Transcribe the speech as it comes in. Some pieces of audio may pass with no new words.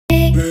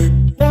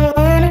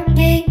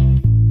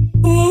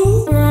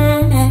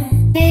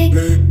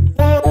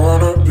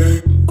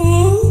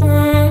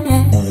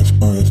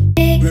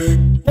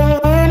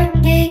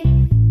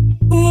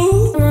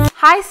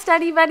Hi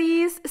study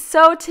buddies!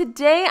 So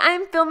today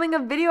I'm filming a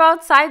video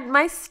outside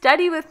my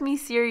Study With Me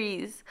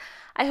series.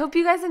 I hope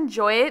you guys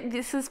enjoy it.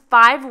 This is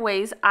 5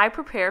 ways I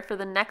prepare for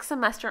the next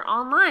semester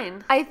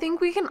online. I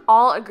think we can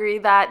all agree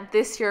that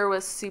this year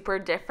was super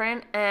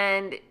different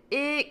and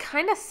it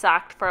kind of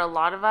sucked for a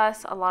lot of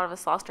us. A lot of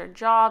us lost our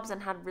jobs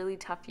and had really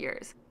tough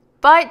years.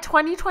 But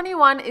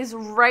 2021 is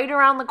right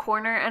around the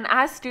corner, and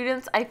as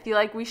students, I feel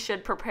like we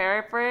should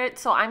prepare for it.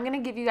 So I'm going to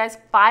give you guys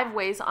 5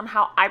 ways on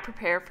how I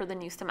prepare for the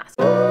new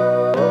semester.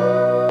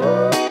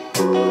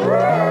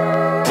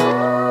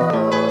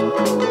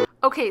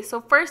 Okay, so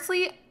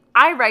firstly,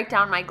 I write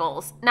down my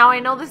goals. Now, I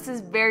know this is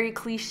very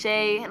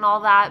cliche and all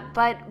that,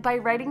 but by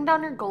writing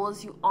down your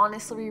goals, you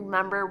honestly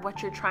remember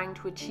what you're trying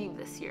to achieve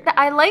this year.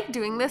 I like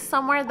doing this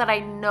somewhere that I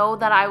know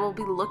that I will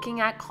be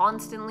looking at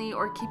constantly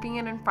or keeping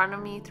it in front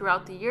of me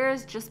throughout the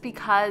years, just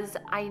because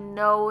I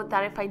know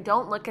that if I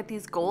don't look at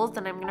these goals,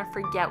 then I'm gonna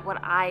forget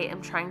what I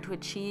am trying to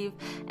achieve,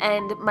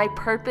 and my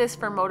purpose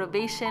for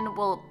motivation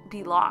will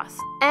be lost.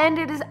 And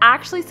it is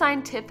actually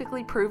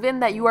scientifically proven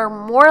that you are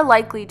more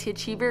likely to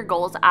achieve your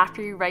goals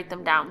after you write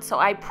them down. So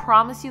I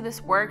promise you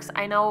this works.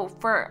 I know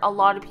for a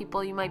lot of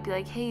people you might be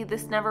like, hey,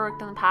 this never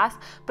worked in the past,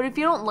 but if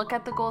you don't look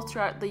at the goals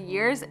throughout the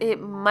years, it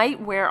might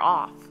wear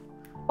off.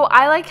 Well,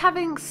 I like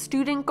having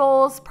student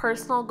goals,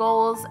 personal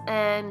goals,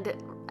 and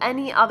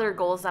any other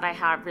goals that I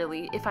have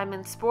really. If I'm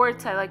in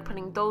sports, I like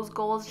putting those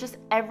goals. Just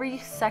every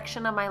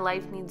section of my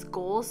life needs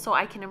goals so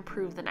I can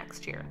improve the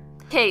next year.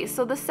 Okay,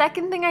 so the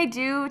second thing I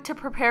do to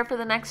prepare for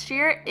the next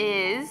year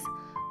is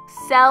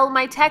sell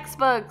my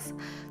textbooks.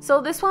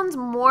 So this one's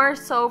more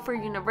so for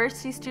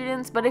university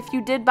students, but if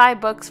you did buy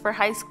books for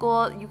high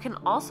school, you can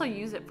also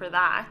use it for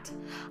that.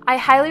 I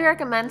highly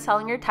recommend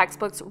selling your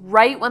textbooks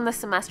right when the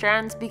semester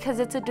ends because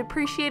it's a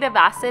depreciative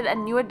asset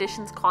and new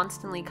editions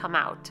constantly come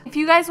out. If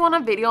you guys want a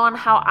video on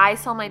how I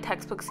sell my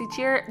textbooks each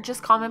year,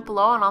 just comment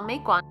below and I'll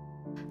make one.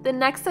 The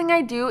next thing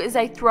I do is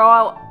I throw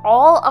out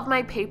all of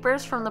my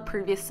papers from the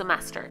previous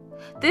semester.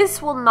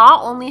 This will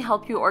not only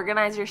help you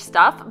organize your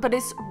stuff, but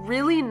it's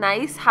really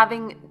nice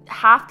having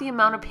half the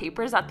amount of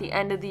papers at the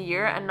end of the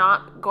year and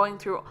not going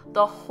through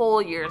the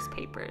whole year's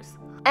papers.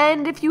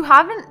 And if you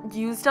haven't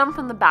used them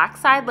from the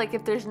backside, like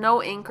if there's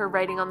no ink or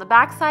writing on the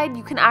backside,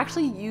 you can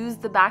actually use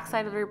the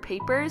backside of your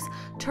papers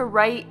to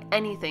write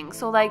anything.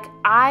 So like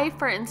I,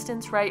 for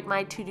instance, write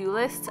my to-do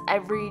lists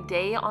every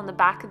day on the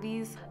back of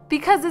these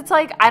because it's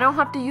like I don't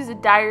have to use a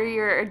diary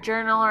or a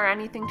journal or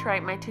anything to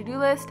write my to-do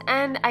list,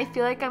 and I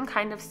feel like I'm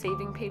kind of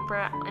saving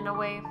paper in a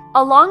way.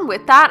 Along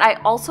with that, I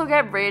also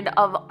get rid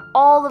of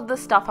all of the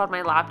stuff on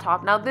my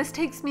laptop. Now this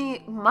takes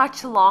me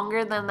much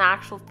longer than the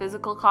actual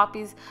physical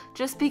copies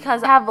just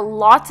because I have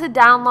lots of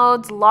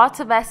downloads, lots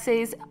of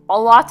essays,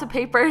 lots of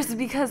papers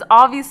because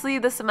obviously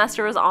the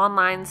semester was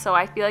online, so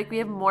I feel like we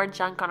have more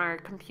junk on our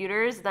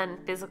computers than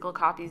physical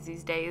copies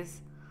these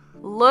days.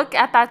 Look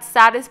at that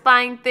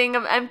satisfying thing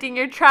of emptying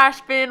your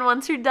trash bin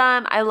once you're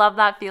done. I love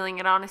that feeling.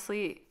 It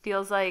honestly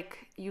feels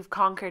like you've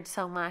conquered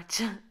so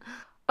much.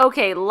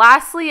 Okay,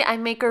 lastly, I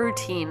make a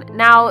routine.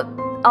 Now,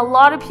 a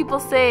lot of people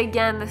say,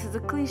 again, this is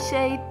a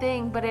cliche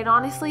thing, but it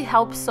honestly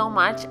helps so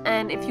much.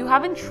 And if you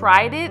haven't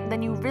tried it,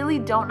 then you really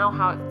don't know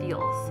how it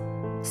feels.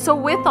 So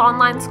with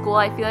online school,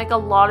 I feel like a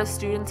lot of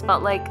students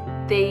felt like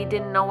they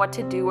didn't know what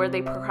to do or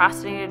they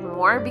procrastinated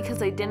more because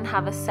they didn't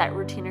have a set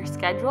routine or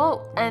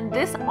schedule. And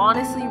this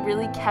honestly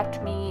really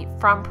kept me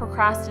from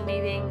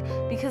procrastinating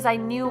because I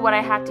knew what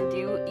I had to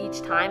do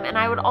each time. And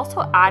I would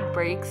also add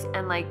breaks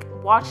and like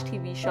watch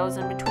TV shows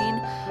in between.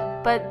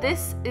 But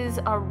this is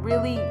a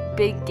really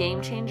big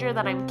game changer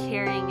that I'm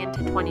carrying into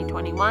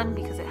 2021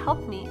 because it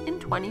helped me in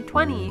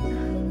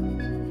 2020.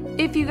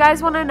 If you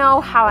guys want to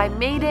know how I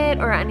made it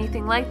or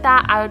anything like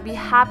that, I would be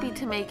happy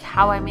to make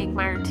how I make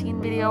my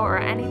routine video or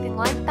anything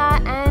like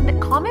that,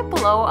 and comment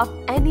below of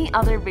any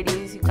other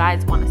videos you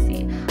guys want to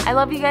see. I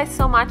love you guys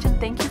so much and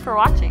thank you for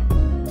watching.